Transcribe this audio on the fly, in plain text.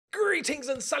Greetings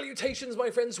and salutations,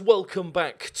 my friends. Welcome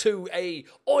back to a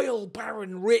oil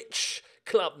baron rich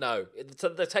club. No,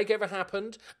 the takeover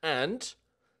happened, and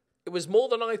it was more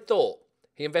than I thought.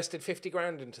 He invested 50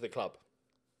 grand into the club,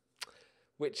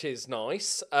 which is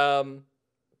nice.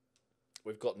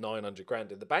 We've got 900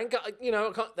 grand in the bank.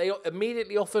 They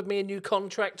immediately offered me a new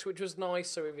contract, which was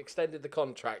nice, so we've extended the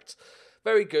contract.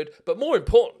 Very good. But more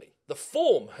importantly, the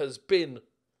form has been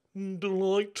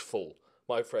delightful,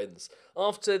 my friends.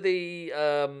 After the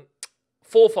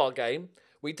 4-far game,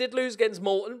 we did lose against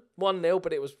Morton, 1-0,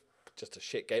 but it was just a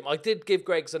shit game. I did give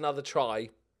Greg's another try.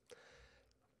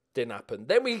 Didn't happen.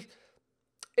 Then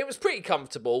it was pretty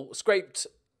comfortable. Scraped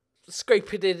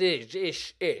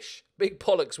it ish. Big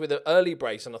Pollux with an early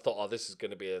brace, and I thought, oh, this is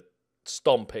going to be a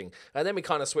stomping. And then we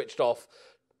kind of switched off.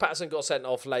 Patterson got sent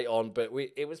off late on, but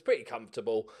it was pretty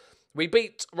comfortable. We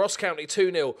beat Ross County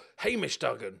 2-0. Hamish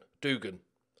Dugan.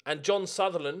 And John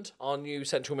Sutherland, our new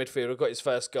central midfielder, got his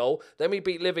first goal. Then we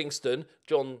beat Livingston.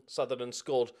 John Sutherland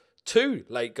scored 2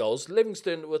 late goals.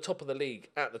 Livingston were top of the league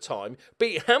at the time.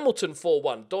 Beat Hamilton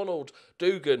 4-1. Donald,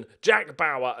 Dugan, Jack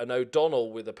Bauer and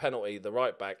O'Donnell with a penalty, the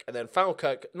right back. And then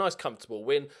Falkirk, nice comfortable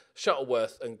win.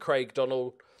 Shuttleworth and Craig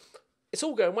Donald. It's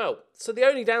all going well. So the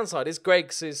only downside is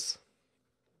Greg's is...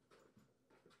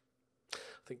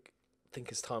 I think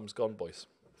his time's gone, boys.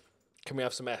 Can we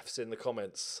have some Fs in the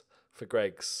comments for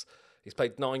Greg's? He's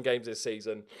played 9 games this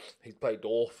season. He's played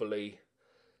awfully.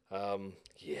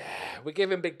 We're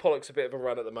giving Big Pollux a bit of a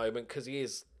run at the moment because he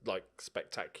is like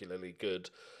spectacularly good.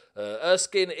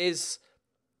 Erskine is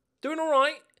doing all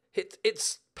right.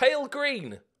 It's pale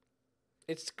green.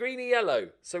 It's greeny yellow,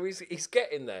 so he's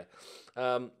getting there.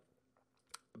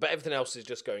 But everything else is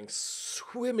just going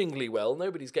swimmingly well.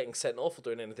 Nobody's getting sent off or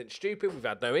doing anything stupid. We've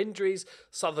had no injuries.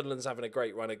 Sutherland's having a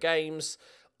great run of games.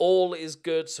 All is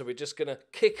good, so we're just going to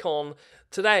kick on.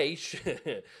 Today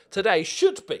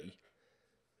should be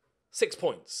 6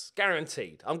 points,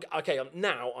 guaranteed. I'm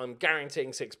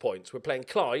guaranteeing 6 points. We're playing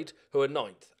Clyde, who are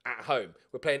 9th at home.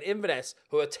 We're playing Inverness,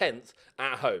 who are 10th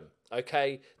at home.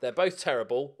 Okay, they're both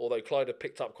terrible, although Clyde have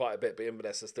picked up quite a bit, but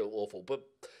Inverness are still awful. But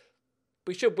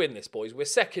we should win this, boys. We're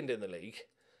 2nd in the league.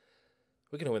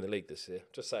 We're going to win the league this year.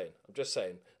 I'm just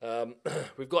saying.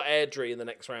 We've got Airdrie in the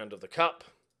next round of the Cup.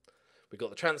 We've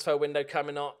got the transfer window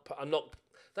coming up.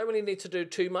 Don't really need to do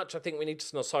too much. I think we need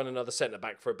to sign another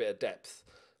centre-back for a bit of depth.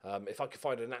 If I could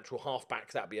find a natural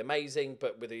half-back, that'd be amazing.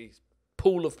 But with the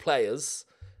pool of players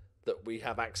that we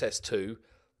have access to,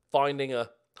 finding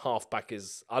a half-back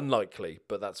is unlikely,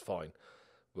 but that's fine.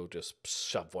 We'll just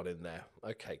shove one in there.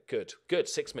 Okay, good.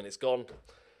 6 minutes gone.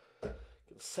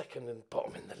 2nd and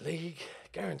bottom in the league.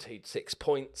 Guaranteed 6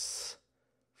 points.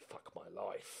 Fuck my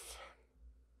life.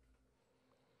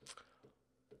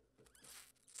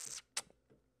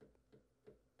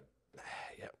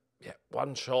 Yeah.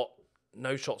 1 shot.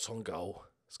 No shots on goal.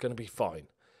 It's going to be fine.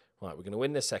 Right, we're going to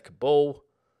win this second ball.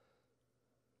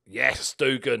 Yes,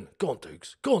 Dugan. Go on,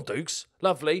 Dukes.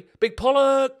 Lovely. Big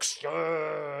Pollux.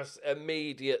 Yes.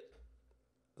 Immediate.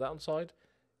 Is that onside?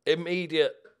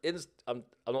 Immediate. I'm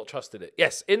not trusting it.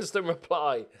 Yes, instant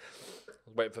reply. I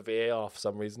was waiting for VAR for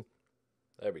some reason.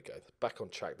 There we go. Back on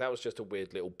track. That was just a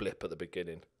weird little blip at the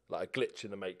beginning. Like a glitch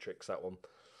in the Matrix, that one.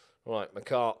 Right,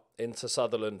 McCart into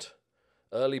Sutherland.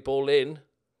 Early ball in.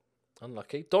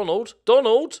 Unlucky. Donald.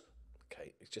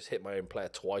 Okay, he's just hit my own player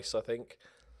twice, I think.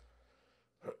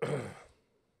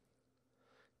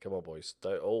 Come on, boys.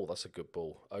 Oh, that's a good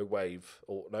ball. Oh, wave.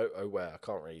 Oh, no. Oh, where? I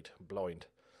can't read. I'm blind.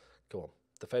 Come on.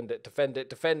 Defend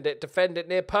it.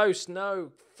 Near post.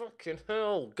 No. Fucking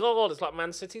hell. God, it's like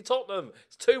Man City Tottenham.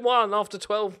 It's 2-1 after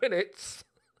 12 minutes.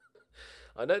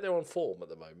 I know they're on form at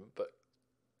the moment, but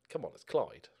come on, it's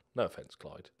Clyde. No offence,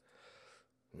 Clyde.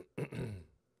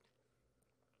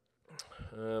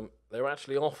 They're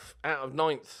actually off out of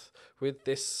 9th with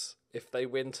this if they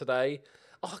win today.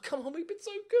 Oh, come on, we've been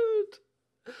so good.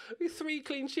 We've 3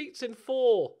 clean sheets in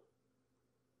 4.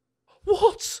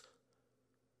 What?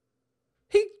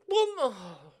 He won.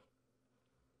 Oh.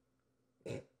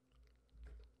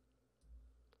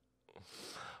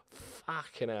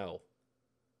 Fucking hell.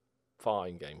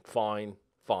 Fine, game. Fine.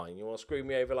 You want to screw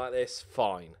me over like this?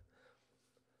 Fine.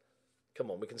 Come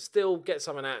on, we can still get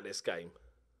something out of this game.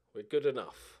 We're good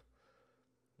enough.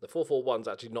 The 4-4-1's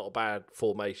actually not a bad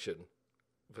formation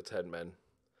for 10 men.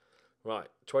 Right,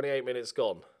 28 minutes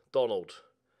gone. Donald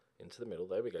into the middle.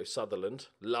 There we go. Sutherland.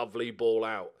 Lovely ball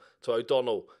out to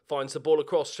O'Donnell. Finds the ball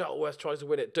across. Shuttleworth tries to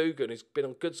win it. Dugan, who's been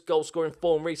on good goal-scoring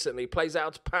form recently, plays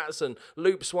out to Patterson.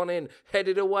 Loops one in.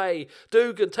 Headed away.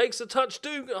 Dugan takes a touch.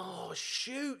 Dugan. Oh,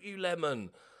 shoot, you lemon.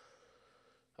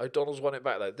 O'Donnell's won it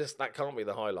back, though. That can't be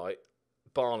the highlight.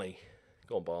 Barney.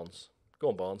 Go on, Barnes. Go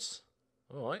on, Barnes.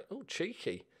 All right. Oh,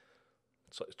 cheeky.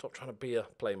 So stop trying to be a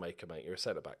playmaker, mate. You're a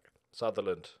centre-back.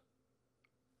 Sutherland.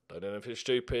 Don't know if it's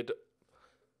stupid.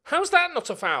 How's that not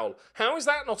a foul? How is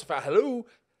that not a foul? Hello?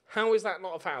 How is that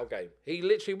not a foul game? He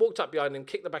literally walked up behind him,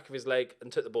 kicked the back of his leg,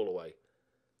 and took the ball away.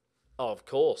 Oh, of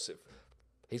course.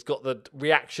 He's got the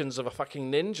reactions of a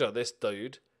fucking ninja, this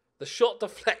dude. The shot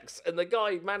deflects, and the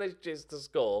guy manages to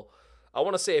score. I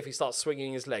want to see if he starts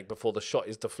swinging his leg before the shot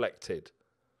is deflected.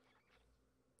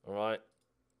 All right.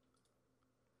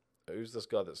 Who's this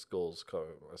guy that scores?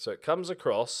 So it comes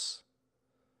across.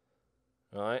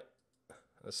 All right.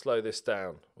 Let's slow this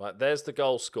down. Right, there's the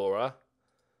goal scorer.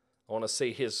 I want to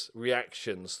see his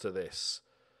reactions to this.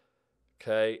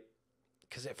 Okay.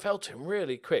 Because it fell to him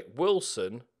really quick.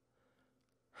 Wilson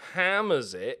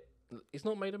hammers it. He's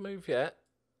not made a move yet.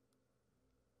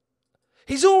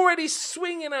 He's already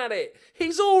swinging at it.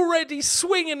 He's already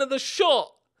swinging at the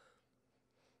shot.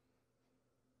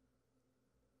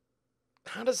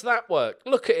 How does that work?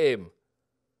 Look at him.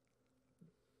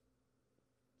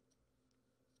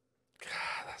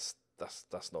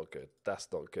 That's not good. That's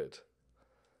not good.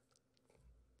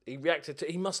 He reacted to.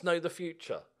 He must know the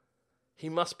future. He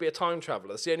must be a time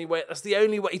traveller. That's the only way. That's the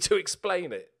only way to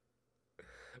explain it.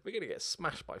 We're gonna get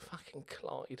smashed by fucking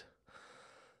Clyde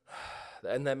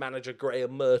and their manager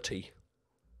Graham Murty.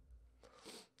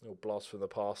 Oh, blast from the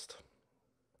past.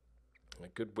 A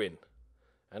good win.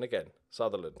 And again,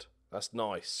 Sutherland. That's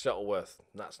nice. Shuttleworth.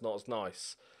 That's not as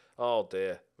nice. Oh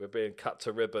dear, we're being cut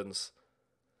to ribbons.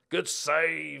 Good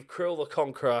save, Krill the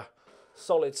Conqueror.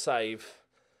 Solid save.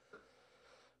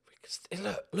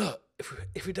 Look.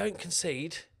 If we don't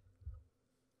concede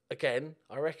again,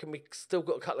 I reckon we still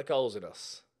got a couple of goals in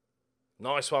us.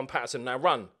 Nice one, Patterson. Now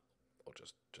run, or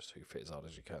just hoof it as hard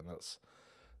as you can. That's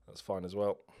fine as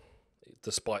well.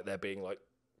 Despite there being like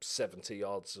 70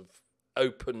 yards of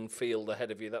open field ahead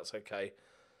of you, that's okay.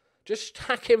 Just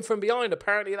hack him from behind.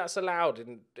 Apparently that's allowed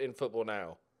in football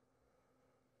now.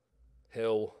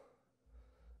 Hill.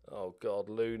 Oh, God.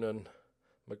 Lunan.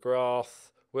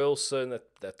 McGrath. Wilson.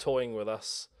 They're toying with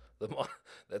us.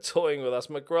 They're toying with us.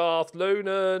 McGrath.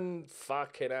 Lunan.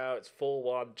 Fucking hell. It's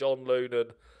 4-1. John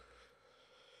Lunan.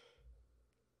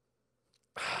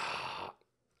 I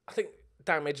think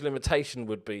damage limitation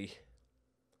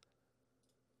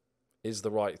is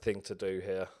the right thing to do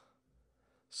here.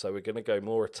 So we're going to go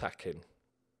more attacking.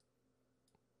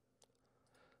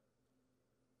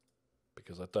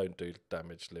 Because I don't do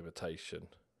damage limitation,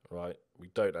 right? We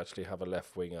don't actually have a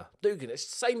left winger. Dugan, it's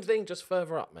the same thing, just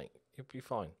further up, mate. You'll be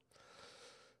fine.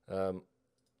 We're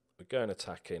going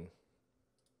attacking.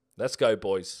 Let's go,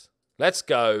 boys. Let's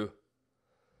go.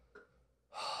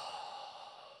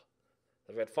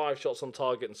 They've had 5 shots on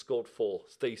target and scored 4.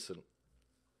 It's decent.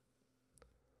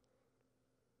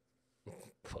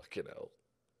 Fucking hell.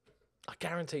 I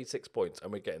guaranteed 6 points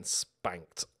and we're getting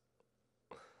spanked.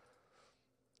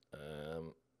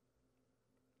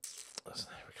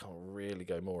 We can't really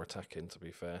go more attacking, to be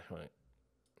fair. Right.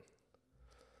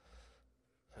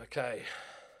 Okay.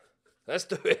 Let's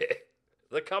do it.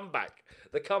 The comeback.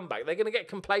 The comeback. They're going to get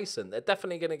complacent. They're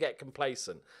definitely going to get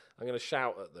complacent. I'm going to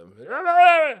shout at them.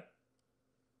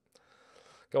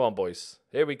 Go on, boys.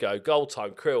 Here we go. Goal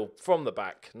time. Krill from the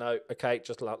back. No. Okay,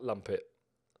 just lump it.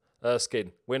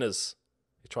 Erskine. Winners.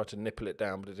 He tried to nipple it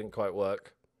down, but it didn't quite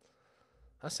work.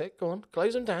 That's it. Go on.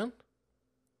 Close them down.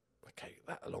 Okay,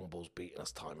 that long ball's beating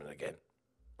us time and again.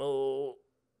 Oh,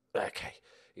 okay.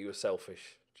 He was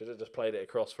selfish. Should have just played it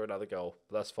across for another goal.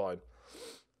 But that's fine.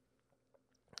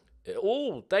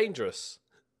 Oh, dangerous.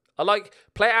 I like,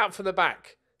 play it out from the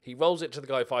back. He rolls it to the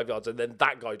guy 5 yards and then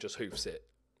that guy just hoofs it.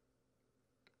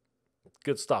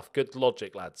 Good stuff. Good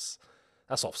logic, lads.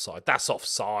 That's offside. That's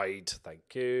offside.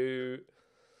 Thank you.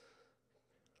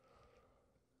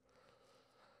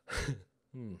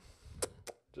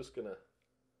 Just gonna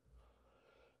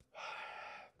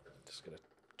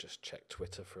check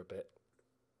Twitter for a bit.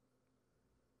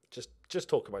 Just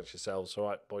talk amongst yourselves, all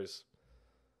right, boys.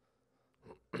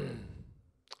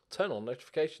 Turn on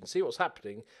notifications. See what's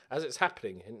happening as it's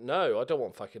happening. No, I don't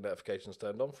want fucking notifications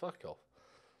turned on. Fuck off.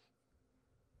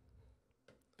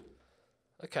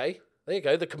 Okay, there you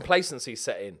go. The complacency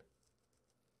set in.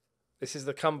 This is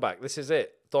the comeback. This is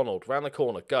it. Donald, round the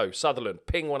corner. Go. Sutherland,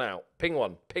 ping one out. Ping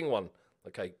one. Ping one.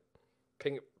 Okay,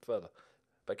 ping it further.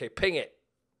 Okay, ping it.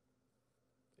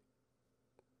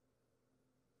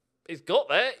 He's got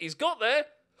there. He's got there.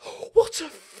 What a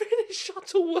finish,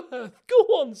 Shuttleworth. Go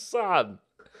on, son.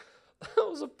 That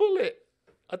was a bullet.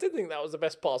 I didn't think that was the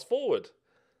best pass forward.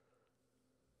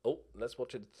 Oh, let's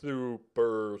watch it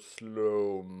super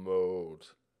slow mode.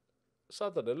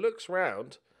 Sutherland looks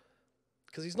round.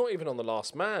 because he's not even on the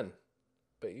last man.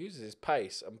 But he uses his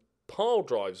pace and pile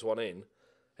drives one in.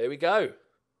 Here we go.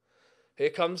 Here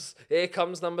comes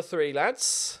number 3,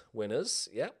 lads. Winners.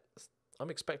 Yeah, I'm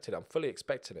fully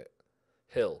expecting it.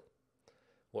 Hill.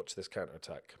 Watch this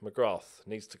counter-attack. McGrath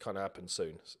needs to kind of happen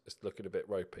soon. It's looking a bit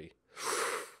ropey.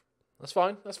 That's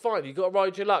fine. That's fine. You've got to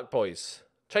ride your luck, boys.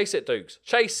 Chase it, Dukes.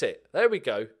 Chase it. There we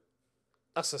go.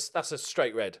 That's a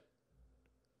straight red.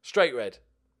 Straight red.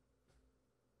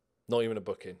 Not even a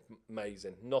booking.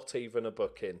 Amazing. Not even a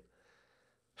booking.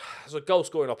 It's a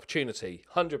goal-scoring opportunity.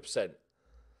 100%.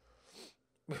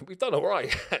 We've done all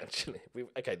right, actually.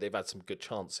 Okay, they've had some good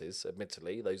chances,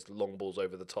 admittedly. Those long balls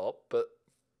over the top, but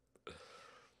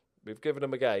we've given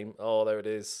them a game. Oh, there it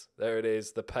is. There it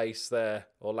is. The pace there,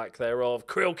 or lack thereof.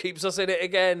 Krill keeps us in it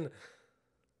again.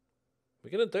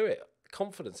 We're going to do it.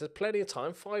 Confidence. There's plenty of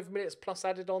time. 5 minutes plus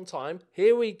added on time.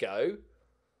 Here we go.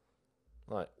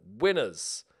 Right.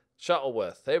 Winners.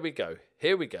 Shuttleworth. Here we go.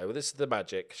 Here we go. This is the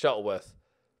magic. Shuttleworth.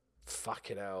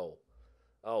 Fucking hell.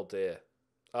 Oh, dear.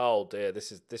 Oh, dear.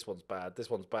 This one's bad. This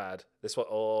one's bad. This one.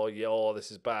 Oh, yeah. Oh, this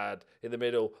is bad. In the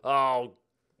middle. Oh.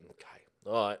 Okay.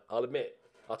 All right. I'll admit.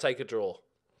 I'll take a draw.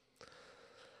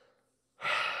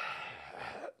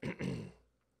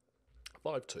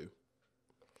 5-2.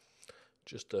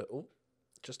 Just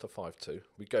a 5-2.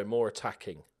 We go more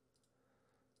attacking.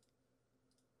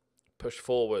 Push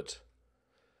forward.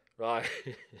 Right.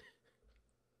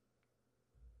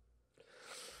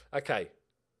 Okay.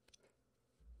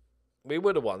 We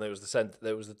would have won. There was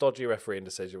the dodgy referee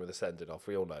indecision with the sending off.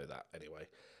 We all know that anyway.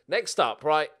 Next up,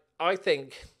 right, I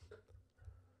think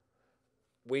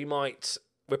we're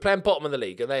playing bottom of the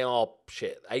league and they are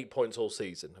shit. 8 points all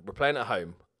season. We're playing at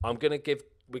home. we're going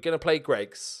to play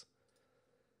Greg's.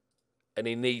 And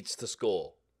he needs to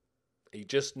score. He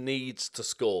just needs to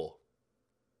score.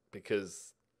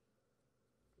 Because,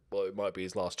 well, it might be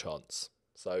his last chance.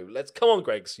 So, come on,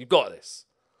 Greg's. You've got this.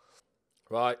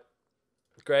 Right.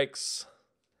 Greg's.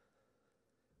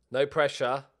 No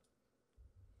pressure.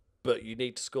 But you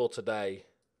need to score today.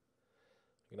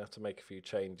 You're going to have to make a few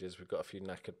changes. We've got a few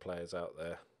knackered players out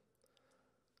there.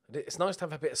 And it's nice to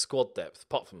have a bit of squad depth.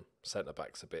 Apart from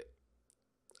centre-backs a bit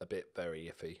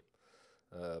very iffy.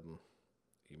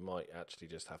 You might actually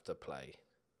just have to play.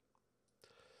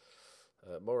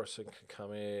 Morrison can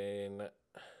come in.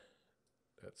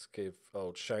 Let's give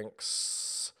old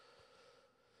Shanks.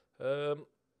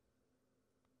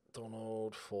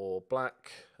 Donald for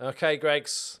Black. Okay,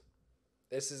 Greg's.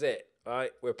 This is it.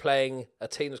 Right, we're playing a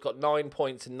team that's got 9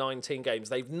 points in 19 games.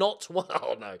 They've not won.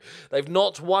 Oh no, they've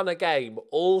not won a game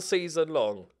all season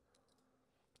long.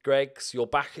 Greg's, you're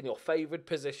back in your favoured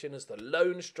position as the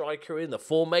lone striker in the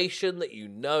formation that you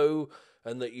know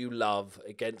and that you love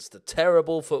against a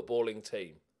terrible footballing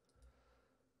team.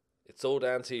 It's all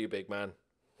down to you, big man.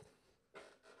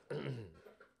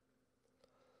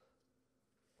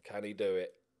 Can he do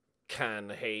it?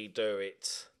 Can he do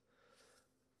it?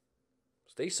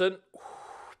 It's decent.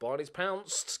 Barney's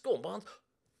pounced. Go on, Barnes.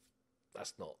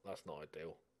 That's not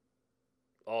ideal.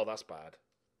 Oh, that's bad.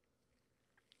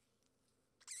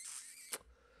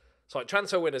 So,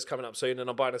 transfer winner's coming up soon, and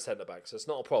I'm buying a centre-back, so it's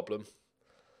not a problem.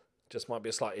 Just might be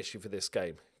a slight issue for this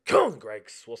game. Come on,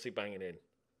 Greg's. What's he banging in?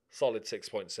 Solid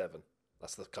 6.7.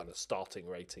 That's the kind of starting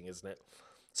rating, isn't it?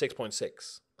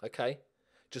 6.6. Okay.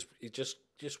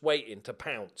 Just waiting to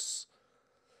pounce.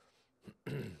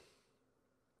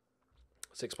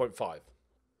 6.5.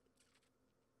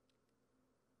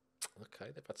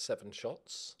 Okay, they've had 7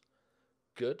 shots.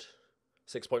 Good.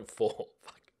 6.4. Fuck.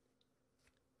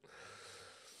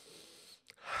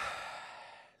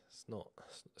 It's not.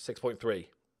 6.3.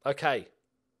 Okay.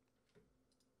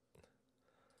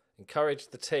 Encourage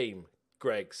the team,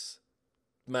 Greg's.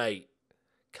 Mate,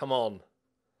 come on.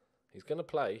 He's going to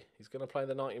play. He's going to play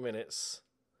the 90 minutes.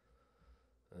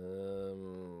 I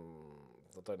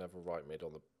don't have a right mid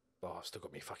on the... Oh, I've still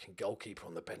got my fucking goalkeeper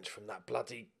on the bench from that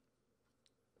bloody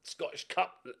Scottish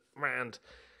Cup round.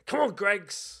 Come on,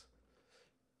 Greg's.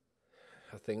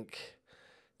 I think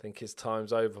his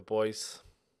time's over, boys.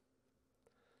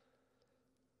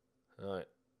 All right.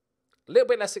 A little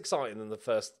bit less exciting than the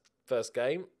first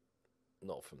game.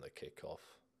 Not from the kickoff.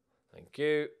 Thank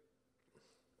you.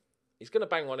 He's going to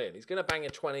bang one in. He's going to bang a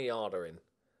 20-yarder in.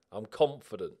 I'm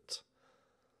confident.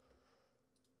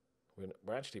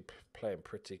 We're actually playing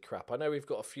pretty crap. I know we've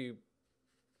got a few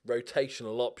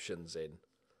rotational options in.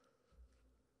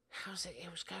 How's it? It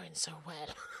was going so well.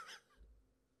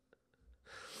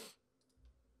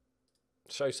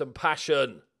 Show some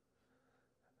passion.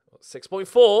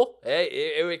 6.4.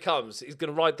 Here it comes. He's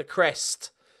going to ride the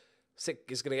crest.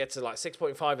 He's going to get to like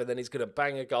 6.5 and then he's going to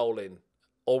bang a goal in.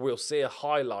 or we'll see a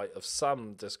highlight of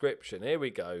some description. Here we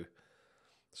go.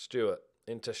 Stewart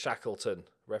into Shackleton.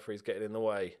 Referee's getting in the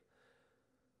way.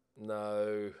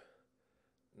 No.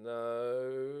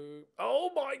 No.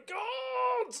 Oh my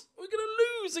God! We're going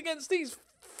to lose against these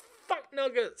fuck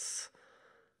nuggets.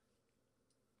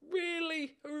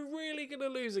 Really? Are we really going to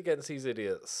lose against these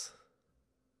idiots?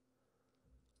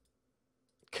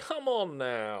 Come on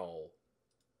now.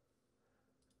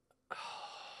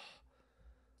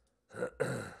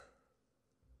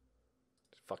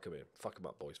 Fuck him in. Fuck him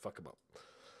up, boys. Fuck him up.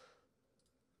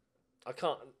 I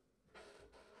can't.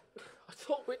 I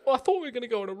thought we were going to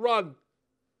go on a run.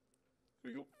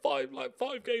 We got five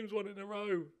games won in a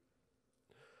row.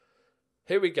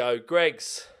 Here we go.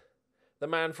 Greg's the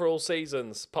man for all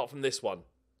seasons, apart from this one.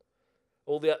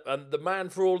 The man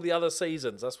for all the other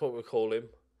seasons. That's what we'll call him.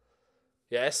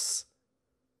 Yes.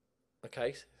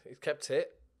 Okay, he's kept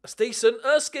it. That's decent.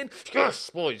 Erskine. Yes,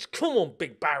 boys. Come on,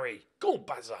 Big Barry. Go on,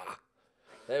 Bazaar.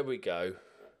 There we go.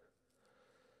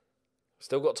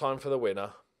 Still got time for the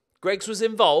winner. Greg's was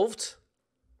involved.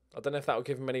 I don't know if that will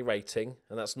give him any rating,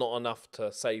 and that's not enough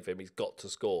to save him. He's got to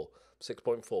score.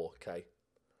 6.4, okay.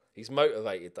 He's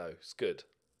motivated, though. It's good.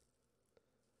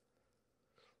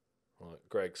 Right,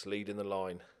 Greg's leading the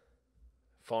line.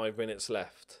 5 minutes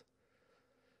left.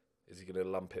 Is he going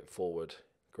to lump it forward?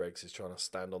 Greg's is trying to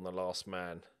stand on the last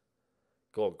man.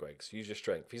 Go on, Greg's. Use your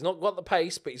strength. He's not got the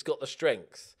pace, but he's got the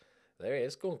strength. There he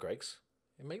is. Go on, Greg's.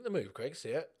 Make the move, Greg's.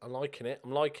 Yeah, I'm liking it.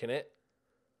 I'm liking it.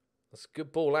 That's a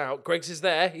good ball out. Greg's is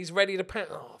there. He's ready to pound.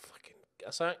 Oh, fucking.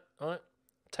 That's that. All right.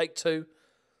 Take 2.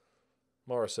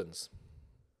 Morrison's.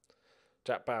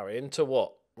 Jack Barry into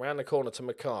what? Round the corner to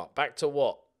McCart. Back to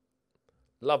what?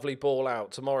 Lovely ball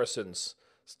out to Morrison's.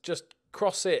 Just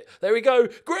cross it. There we go.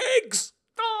 Greg's!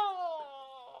 Oh!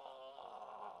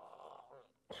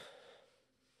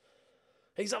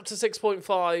 He's up to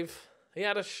 6.5. He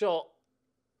had a shot.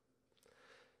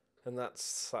 And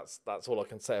that's all I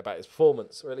can say about his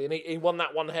performance, really. And he won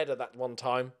that one header that one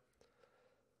time.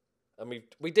 And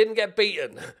we didn't get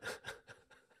beaten.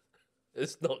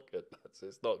 It's not good.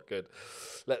 It's not good.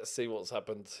 Let's see what's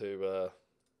happened to...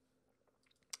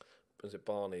 was it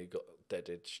Barney who got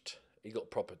dead-edged? He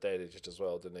got proper dead-edged as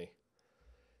well, didn't he?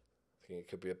 I think it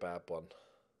could be a bad one.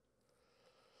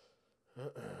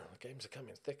 The games are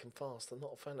coming thick and fast. I'm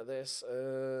not a fan of this.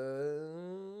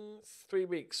 3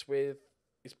 weeks with...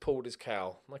 He's pulled his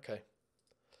cow. Okay.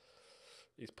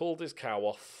 He's pulled his cow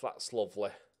off. That's lovely.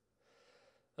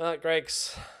 All right,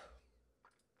 Greg's.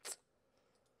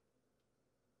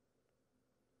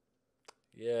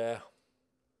 Yeah. I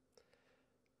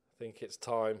think it's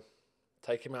time.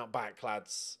 Take him out back,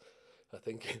 lads. I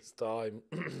think it's time.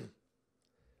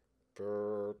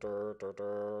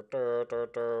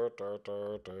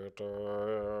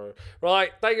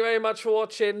 Right, thank you very much for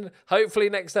watching. Hopefully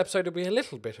next episode will be a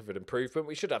little bit of an improvement.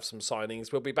 We should have some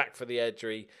signings. We'll be back for the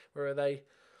Edgery. Where are they?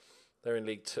 They're in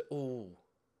League 2. Ooh.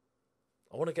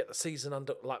 I want to get the season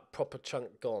under, like, proper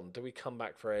chunk gone. Do we come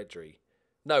back for Edgery?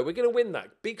 No, we're going to win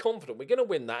that. Be confident. We're going to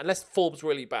win that. Unless Forbes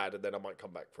really bad, and then I might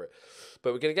come back for it.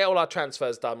 But we're going to get all our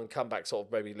transfers done and come back sort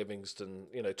of maybe Livingston,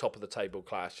 you know, top of the table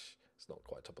clash. It's not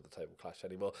quite top of the table clash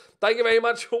anymore. Thank you very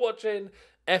much for watching.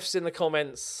 F's in the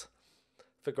comments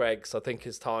for Greg's. I think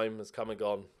his time has come and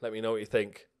gone. Let me know what you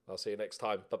think. I'll see you next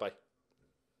time. Bye-bye.